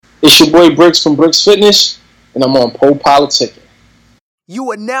It's your boy Bricks from Bricks Fitness, and I'm on Poe Politicking. You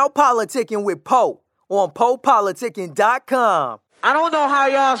are now politicking with Poe on PoePoliticking.com. I don't know how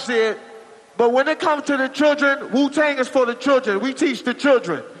y'all see it, but when it comes to the children, Wu-Tang is for the children. We teach the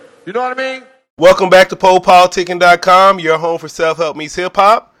children. You know what I mean? Welcome back to PoePoliticking.com, your home for self-help meets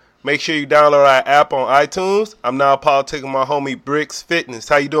hip-hop. Make sure you download our app on iTunes. I'm now politicking my homie Bricks Fitness.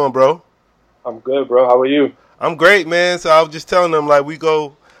 How you doing, bro? I'm good, bro. How are you? I'm great, man. So I was just telling them, like,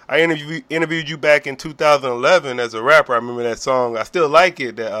 I interviewed you back in 2011 as a rapper. I remember that song. I still like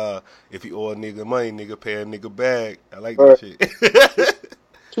it. That if you owe a nigga money, nigga pay a nigga back. I like that shit.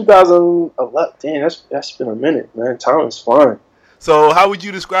 2011. Damn, that's been a minute, man. Time is flying. So how would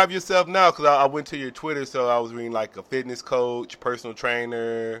you describe yourself now? Because I went to your Twitter, so I was reading like a fitness coach, personal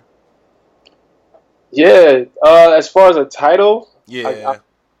trainer. Yeah. As far as a title, yeah,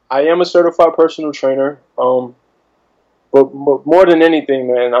 I am a certified personal trainer. But more than anything,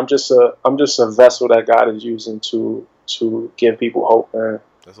 man, I'm just a vessel that God is using to give people hope, man.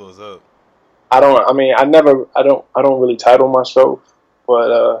 That's what's up. I don't really title myself,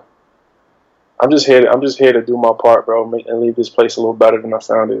 but I'm just here to do my part, bro, and leave this place a little better than I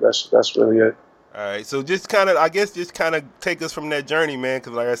found it. That's really it. All right, so just kind of take us from that journey, man,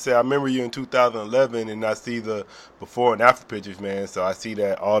 because like I said, I remember you in 2011, and I see the before and after pictures, man, so I see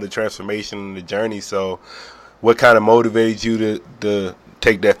that all the transformation and the journey. So what kind of motivated you to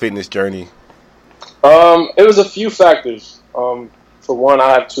take that fitness journey? It was a few factors. For one, I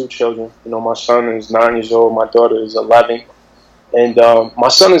have two children. You know, my son is 9 years old, my daughter is 11. And my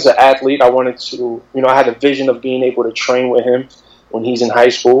son is an athlete. I wanted to, I had a vision of being able to train with him when he's in high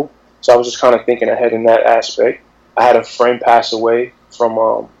school. So I was just kind of thinking ahead in that aspect. I had a friend pass away from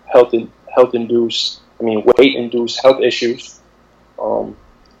weight-induced health issues.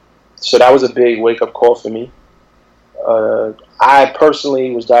 So that was a big wake-up call for me. I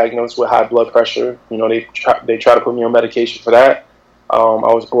personally was diagnosed with high blood pressure. They try to put me on medication for that. I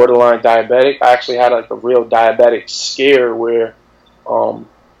was borderline diabetic. I actually had like a real diabetic scare where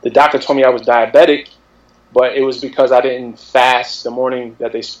the doctor told me I was diabetic, but it was because I didn't fast the morning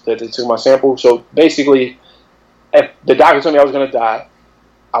that they took my sample. So basically, if the doctor told me I was going to die,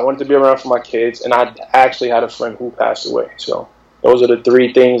 I wanted to be around for my kids, and I actually had a friend who passed away. So those are the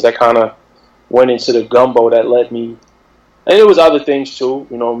three things that kind of went into the gumbo that led me. And there was other things too,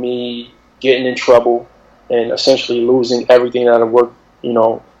 me getting in trouble and essentially losing everything that I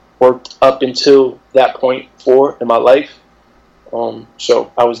worked up until that point for in my life.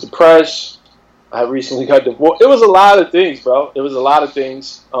 So I was depressed. I recently got divorced. It was a lot of things, bro. It was a lot of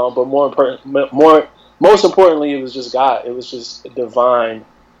things. But most importantly, it was just God. It was just divine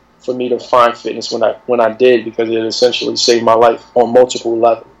for me to find fitness when I did, because it essentially saved my life on multiple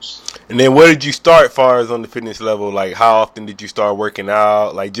levels. And then where did you start as far as on the fitness level? Like, how often did you start working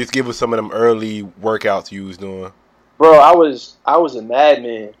out? Like, just give us some of them early workouts you was doing. Bro, I was a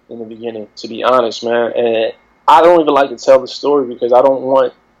madman in the beginning, to be honest, man. And I don't even like to tell the story because I don't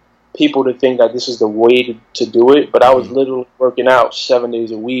want people to think that this is the way to do it. But I was literally working out 7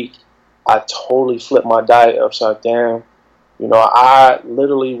 days a week. I totally flipped my diet upside down. I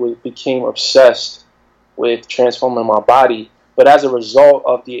literally became obsessed with transforming my body. But as a result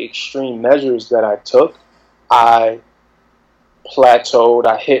of the extreme measures that I took, I plateaued.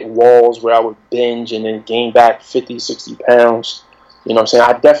 I hit walls where I would binge and then gain back 50, 60 pounds. You know what I'm saying?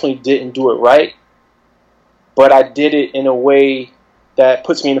 I definitely didn't do it right, but I did it in a way that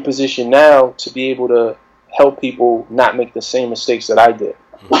puts me in a position now to be able to help people not make the same mistakes that I did.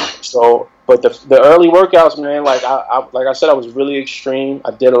 So, but the early workouts, man, like I said, I was really extreme.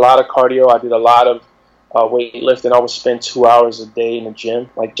 I did a lot of cardio. I did a lot of weightlifting. I would spend 2 hours a day in the gym,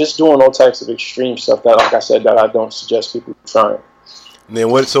 like just doing all types of extreme stuff that, like I said, that I don't suggest people trying. And then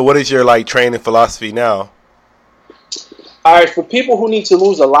what is your training philosophy now? All right, for people who need to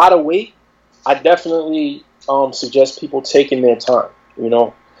lose a lot of weight, I definitely suggest people taking their time.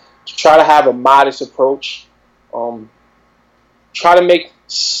 Try to have a modest approach. Try to make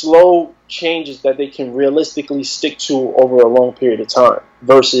slow changes that they can realistically stick to over a long period of time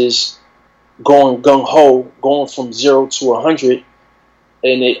versus going gung-ho, going from 0 to 100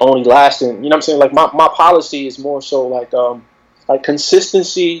 and it only lasting, you know what I'm saying? Like my policy is more so like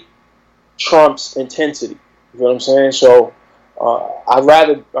consistency trumps intensity. You know what I'm saying? So I'd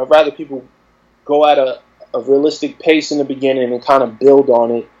rather people go at a realistic pace in the beginning and kind of build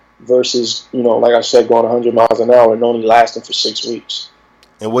on it versus, like I said, going 100 miles an hour and only lasting for 6 weeks.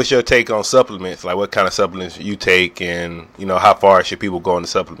 And what's your take on supplements? Like, what kind of supplements you take, and how far should people go into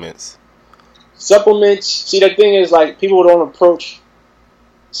supplements? Supplements. See, the thing is, like, people don't approach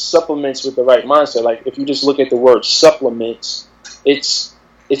supplements with the right mindset. Like, if you just look at the word supplements, it's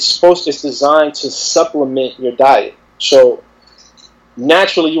it's designed to supplement your diet. So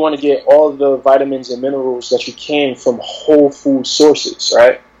naturally, you want to get all the vitamins and minerals that you can from whole food sources,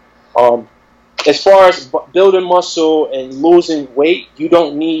 right? As far as building muscle and losing weight, you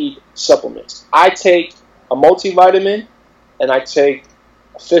don't need supplements. I take a multivitamin and I take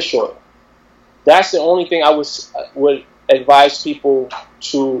fish oil. That's the only thing I would advise people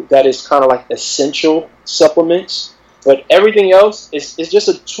to, that is kind of like essential supplements. But everything else is just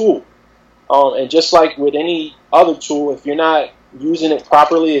a tool. And just like with any other tool, if you're not using it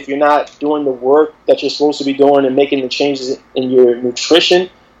properly, if you're not doing the work that you're supposed to be doing and making the changes in your nutrition,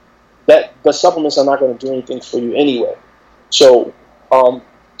 that the supplements are not going to do anything for you anyway. So,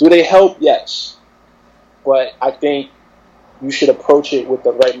 do they help? Yes. But I think you should approach it with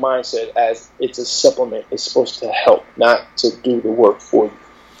the right mindset, as it's a supplement. It's supposed to help, not to do the work for you.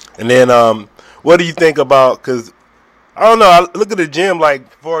 And then, what do you think about, because I don't know, I look at the gym, like,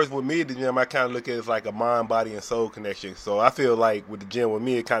 as far as with me at the gym, I kind of look at it as like a mind, body, and soul connection. So I feel like with the gym, with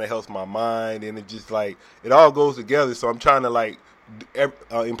me, it kind of helps my mind, and it just, like, it all goes together. So I'm trying to, like,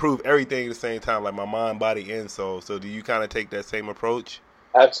 improve everything at the same time, like my mind, body, and soul. So do you kind of take that same approach?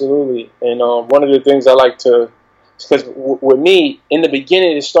 Absolutely. And one of the things I like to, because with me, in the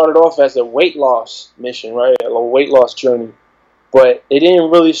beginning, it started off as a weight loss mission, right? A weight loss journey. But it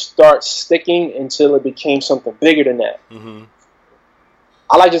didn't really start sticking until it became something bigger than that. Mm-hmm.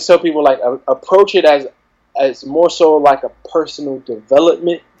 I like to tell people, like, approach it as more so like a personal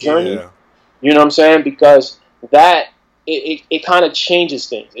development journey. Yeah. You know what I'm saying? Because that, it kind of changes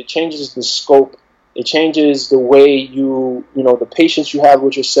things. It changes the scope. It changes the way you know, the patience you have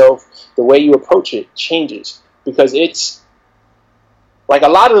with yourself, the way you approach it changes. Because it's like a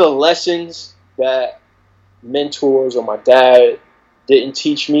lot of the lessons that mentors or my dad didn't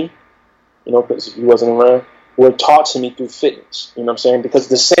teach me, you know, because he wasn't around, were taught to me through fitness. You know what I'm saying? Because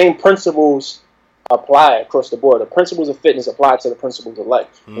the same principles apply across the board. The principles of fitness apply to the principles of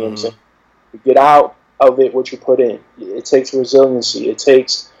life. You know what I'm saying? You get out of it what you put in. It takes resiliency. It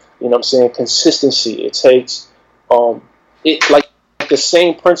takes, you know what I'm saying, consistency. It takes, like the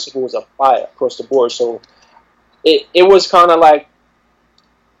same principles apply across the board. So it was kind of like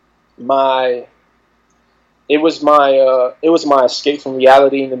it was my escape from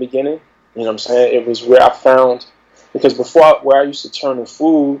reality in the beginning. You know what I'm saying? It was where I found, because before, where I used to turn to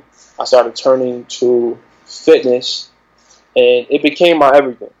food, I started turning to fitness, and it became my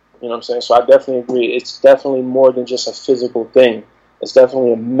everything. You know what I'm saying? So I definitely agree. It's definitely more than just a physical thing. It's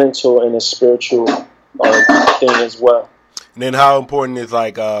definitely a mental and a spiritual thing as well. And then how important is,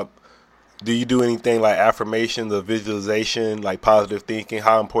 like, do you do anything like affirmations or visualization, like positive thinking?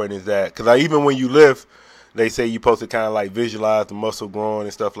 How important is that? Because even when you lift, they say you're supposed to kind of like visualize the muscle growing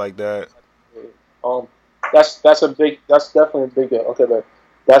and stuff like that. That's definitely a big deal. Okay, but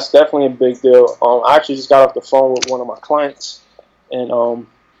that's definitely a big deal. I actually just got off the phone with one of my clients, and I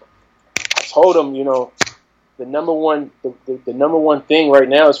told him, you know, the number one thing right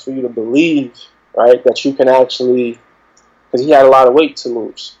now is for you to believe, right, that you can actually, because he had a lot of weight to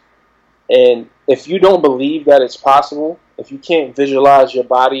lose. And if you don't believe that it's possible, if you can't visualize your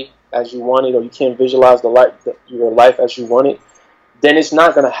body as you want it, or you can't visualize your life as you want it, then it's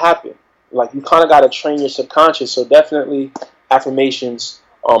not going to happen. Like, you kind of got to train your subconscious. So definitely affirmations.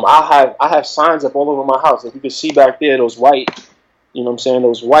 I have signs up all over my house. If you can see back there, those white, you know what I'm saying,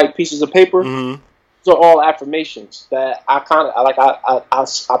 those white pieces of paper. Mm-hmm. Those are all affirmations that I kind of like.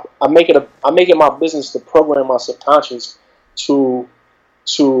 I make it my business to program my subconscious to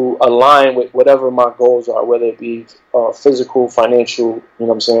align with whatever my goals are, whether it be physical, financial, you know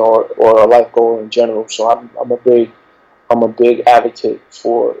what I'm saying, or a life goal in general. So I'm a big advocate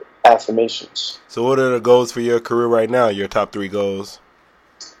for affirmations. So what are the goals for your career right now? Your top 3 goals?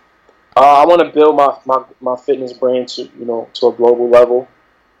 I want to build my fitness brand to a global level.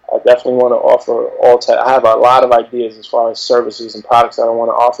 I definitely want to offer I have a lot of ideas as far as services and products that I want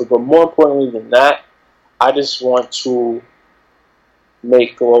to offer, but more importantly than that, I just want to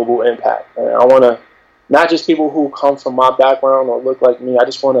make global impact. And I want to, not just people who come from my background or look like me. I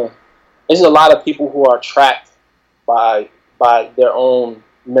just want to. There's a lot of people who are trapped by their own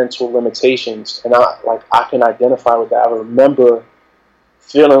mental limitations, and I can identify with that. I remember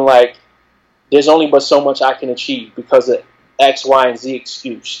feeling like there's only but so much I can achieve because of X, Y, and Z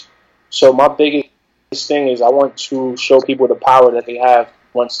excuse. So my biggest thing is I want to show people the power that they have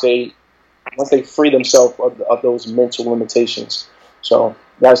once they free themselves of those mental limitations. So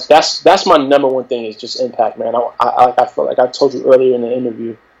that's my number one thing, is just impact, man. I feel like I told you earlier in the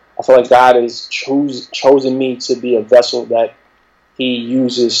interview, I feel like God has chosen me to be a vessel that He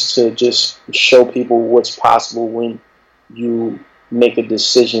uses to just show people what's possible when you make a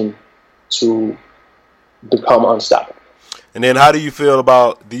decision to become unstoppable. And then do you feel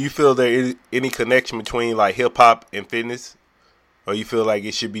there is any connection between like hip hop and fitness? Or you feel like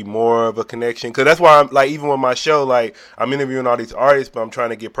it should be more of a connection? Because that's why I'm like, even with my show, like I'm interviewing all these artists, but I'm trying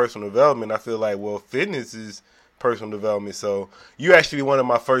to get personal development. I feel like, well, fitness is personal development. So you actually one of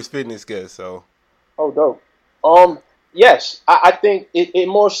my first fitness guests. So, oh, dope. Yes, I think it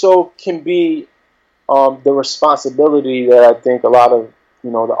more so can be the responsibility that I think a lot of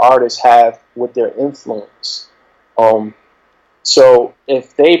the artists have with their influence. So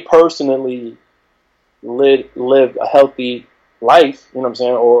if they personally live a healthy life, you know what I'm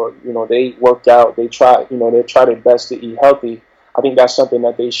saying, or they work out, they try their best to eat healthy, I think that's something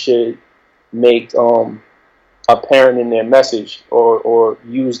that they should make apparent in their message, or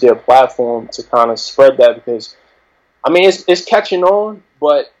use their platform to kind of spread that, because I mean it's catching on,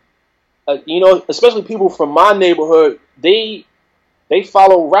 but especially people from my neighborhood, they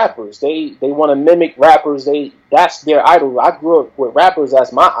follow rappers, they want to mimic rappers, that's their idol. I grew up with rappers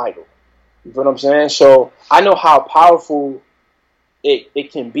as my idol, you know what I'm saying? So I know how powerful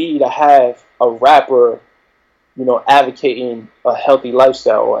it can be to have a rapper, advocating a healthy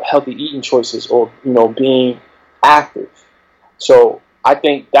lifestyle or healthy eating choices, or, being active. So I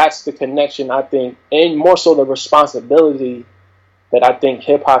think that's the connection, I think, and more so the responsibility that I think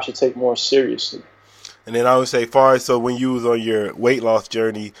hip hop should take more seriously. And then I would say, so when you was on your weight loss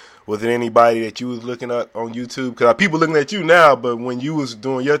journey, was there anybody that you was looking at on YouTube? Because people looking at you now, but when you was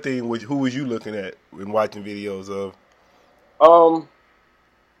doing your thing, who was you looking at and watching videos of?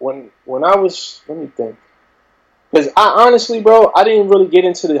 When I was, let me think, because I honestly, bro, I didn't really get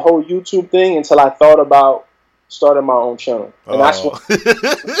into the whole YouTube thing until I thought about starting my own channel, and that's what.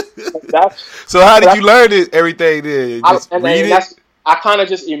 So how did you learn everything? Then read it. I kind of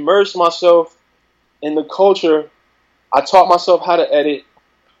just immersed myself in the culture. I taught myself how to edit.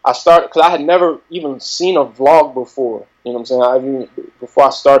 I started because I had never even seen a vlog before. You know what I'm saying? Before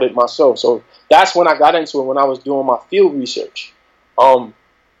I started myself, so that's when I got into it. When I was doing my field research.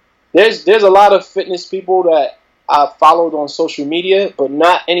 There's a lot of fitness people that I followed on social media, but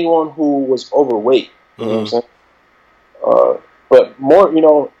not anyone who was overweight. You know what I'm saying? But more,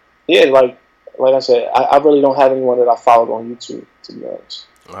 like I said, I really don't have anyone that I followed on YouTube, to be honest.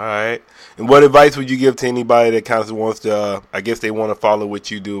 All right. And what advice would you give to anybody that kind of wants to, I guess they want to follow what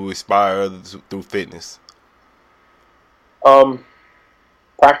you do, inspire others through fitness?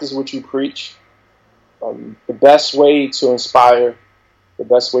 Practice what you preach. The best way to inspire, the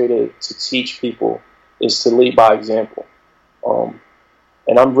best way to teach people is to lead by example.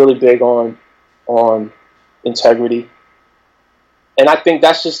 And I'm really big on integrity. And I think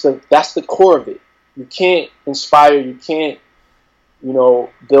that's the core of it. You can't inspire, you can't,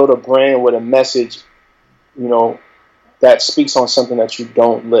 build a brand with a message, that speaks on something that you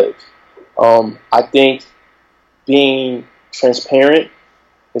don't live. I think being transparent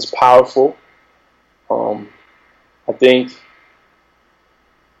is powerful. I think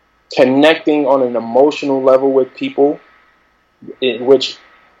connecting on an emotional level with people, which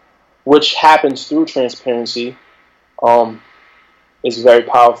happens through transparency, is very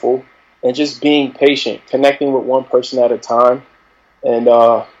powerful. And just being patient, connecting with one person at a time, and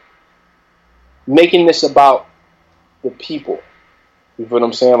making this about the people. You know what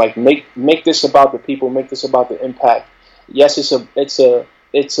I'm saying? Like make this about the people, make this about the impact. Yes, it's a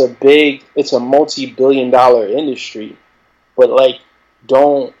multi-billion-dollar industry, but I'm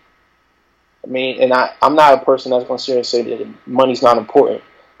not a person that's going to sit here and say that money's not important.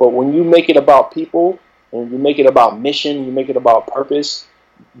 But when you make it about people, and you make it about mission, you make it about purpose,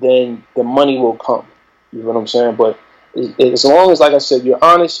 then the money will come. You know what I'm saying? But as long as, like I said, you're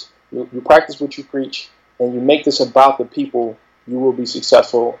honest, you practice what you preach, and you make this about the people, you will be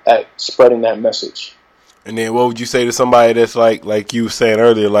successful at spreading that message. And then what would you say to somebody that's like you were saying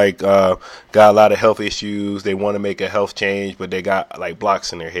earlier, got a lot of health issues, they want to make a health change, but they got like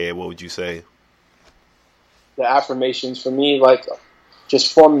blocks in their head? What would you say? The affirmations for me,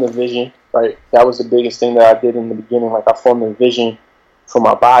 just forming the vision, right? That was the biggest thing that I did in the beginning. I formed a vision for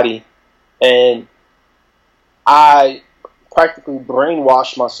my body, and I practically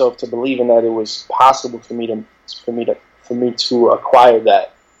brainwashed myself to believing that it was possible for me to acquire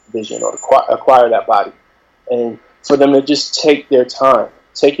that vision or acquire that body. And for them to just take their time.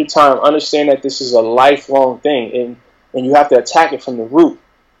 Take your time. Understand that this is a lifelong thing, and you have to attack it from the root.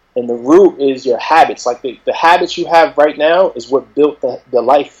 And the root is your habits. Like the habits you have right now is what built the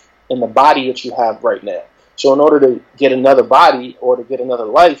life and the body that you have right now. So in order to get another body or to get another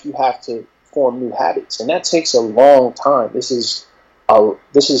life, you have to form new habits, and that takes a long time. I'm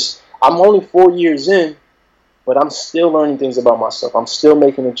only 4 years in, but I'm still learning things about myself. I'm still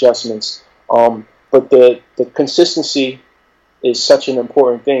making adjustments. But the consistency is such an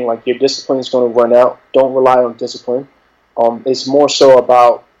important thing. Like, your discipline is going to run out. Don't rely on discipline. It's more so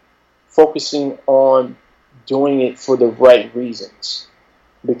about focusing on doing it for the right reasons.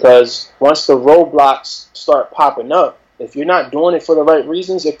 Because once the roadblocks start popping up, if you're not doing it for the right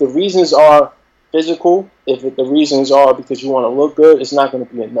reasons, if the reasons are physical, if the reasons are because you want to look good, it's not going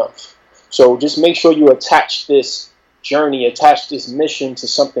to be enough. So just make sure you attach this journey, attach this mission to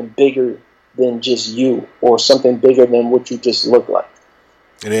something bigger than just you, or something bigger than what you just look like.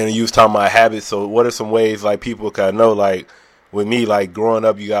 And then you was talking about habits. So what are some ways, like, people can know, like, with me, like, growing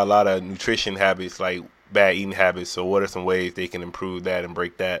up, you got a lot of nutrition habits, like bad eating habits. So what are some ways they can improve that and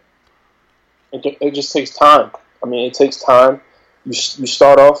break that? It just takes time. I mean, it takes time. You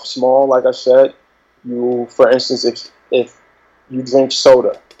start off small, like I said. For instance, if you drink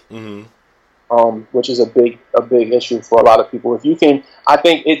soda, which is a big issue for a lot of people. If you can, I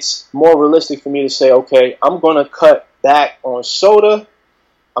think it's more realistic for me to say, okay, I'm gonna cut back on soda.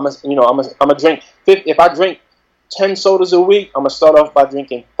 I'm gonna drink 50. If I drink 10 sodas a week, I'm gonna start off by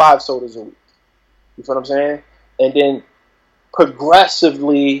drinking 5 sodas a week. You feel what I'm saying? And then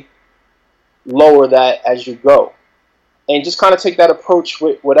progressively lower that as you go, and just kind of take that approach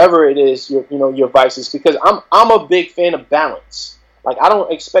with whatever it is your vices. Because I'm a big fan of balance. Like, I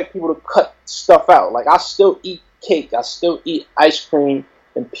don't expect people to cut stuff out. Like, I still eat cake, I still eat ice cream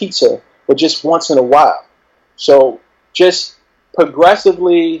and pizza, but just once in a while. So just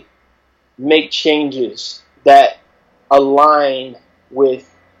progressively make changes that align with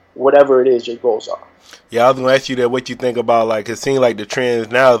whatever it is your goals are. Yeah, I was going to ask you that, what you think about, like, it seems like the trends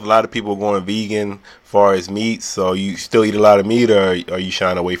now is a lot of people going vegan as far as meats. So you still eat a lot of meat, or are you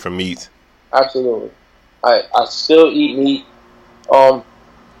shying away from meat? Absolutely. I still eat meat.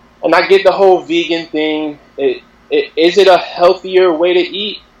 And I get the whole vegan thing. Is it a healthier way to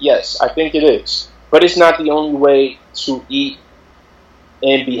eat? Yes, I think it is. But it's not the only way to eat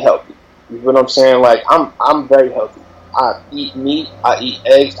and be healthy. You know what I'm saying? Like, I'm very healthy. I eat meat, I eat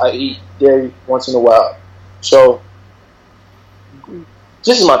eggs, I eat dairy once in a while. So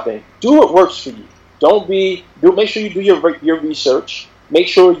this is my thing. Do what works for you. Make sure you do your research. Make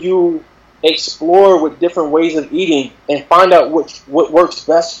sure you explore with different ways of eating and find out what works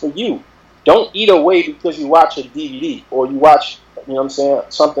best for you. Don't eat away because you watch a DVD or you watch,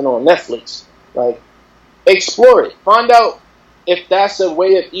 something on Netflix. Like, explore it. Find out if that's a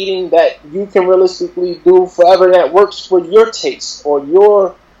way of eating that you can realistically do forever, that works for your taste or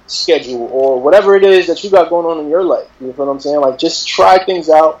your schedule or whatever it is that you got going on in your life. You know what I'm saying? Like, just try things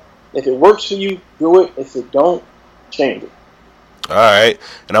out. If it works for you, do it. If it don't, change it. All right.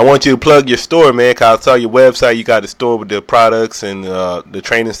 And I want you to plug your store, man, because I saw your website. You got a store with the products and the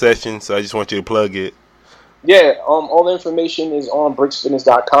training sessions. So I just want you to plug it. Yeah. All the information is on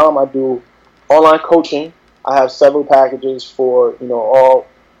bricksfitness.com. I do online coaching. I have several packages for, all,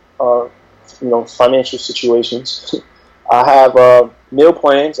 financial situations. I have meal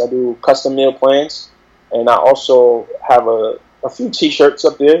plans. I do custom meal plans. And I also have a few T-shirts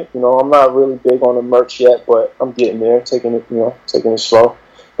up there. I'm not really big on the merch yet, but I'm getting there, taking it slow.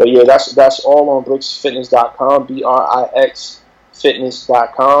 But yeah, that's all on bricksfitness.com,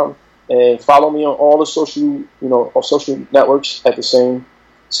 BRIXfitness.com, and follow me on all the social networks at the same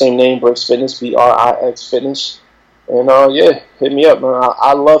name, Bricks Fitness, BRIX Fitness. And hit me up, man.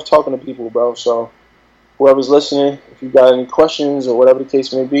 I love talking to people, bro. So whoever's listening, if you got any questions or whatever the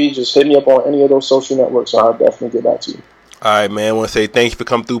case may be, just hit me up on any of those social networks. I'll definitely get back to you. All right, man. I want to say thank you for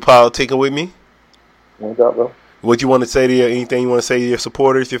coming through politicking with me. No doubt, bro. What you want to say to anything you want to say to your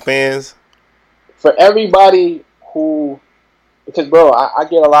supporters, your fans? For everybody because, bro, I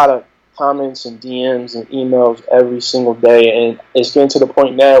get a lot of comments and DMs and emails every single day, and it's getting to the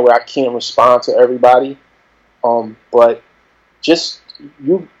point now where I can't respond to everybody. But just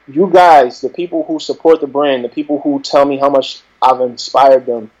you guys, the people who support the brand, the people who tell me how much I've inspired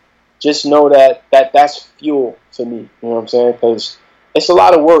them, just know that's fuel to me. You know what I'm saying? Because it's a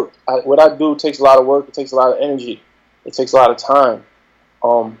lot of work. What I do takes a lot of work. It takes a lot of energy. It takes a lot of time.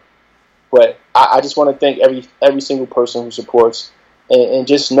 But I just want to thank every single person who supports, and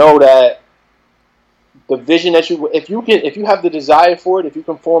just know that the vision that if you have the desire for it, if you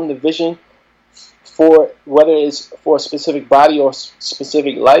can form the vision for whether it's for a specific body or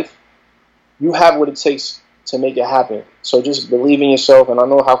specific life, you have what it takes to make it happen. So just believe in yourself. And I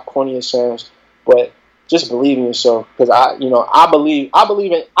know how corny it sounds, but just believe in yourself, because I believe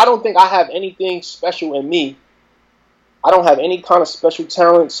in. I don't think I have anything special in me. I don't have any kind of special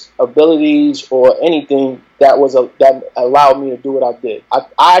talents, abilities, or anything that allowed me to do what I did.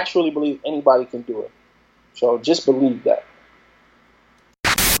 I truly believe anybody can do it. So just believe that.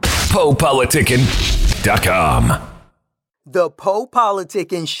 PoePoliticking.com. The Poe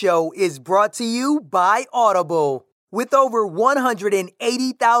Politicking Show is brought to you by Audible. With over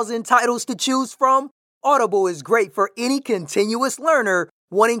 180,000 titles to choose from, Audible is great for any continuous learner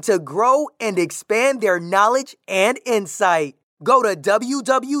wanting to grow and expand their knowledge and insight. Go to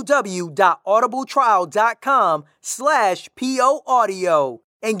www.audibletrial.com/POAudio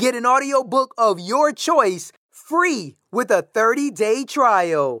and get an audiobook of your choice free with a 30-day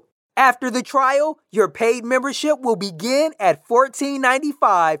trial. After the trial, your paid membership will begin at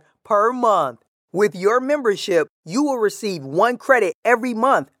 $14.95 per month. With your membership, you will receive 1 credit every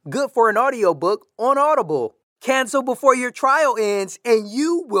month, good for an audiobook on Audible. Cancel before your trial ends and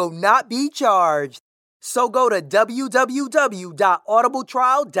you will not be charged. So go to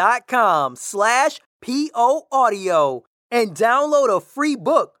www.audibletrial.com/POAudio and download a free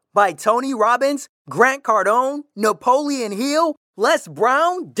book by Tony Robbins, Grant Cardone, Napoleon Hill, Les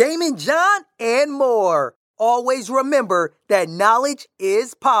Brown, Damon John, and more. Always remember that knowledge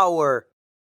is power.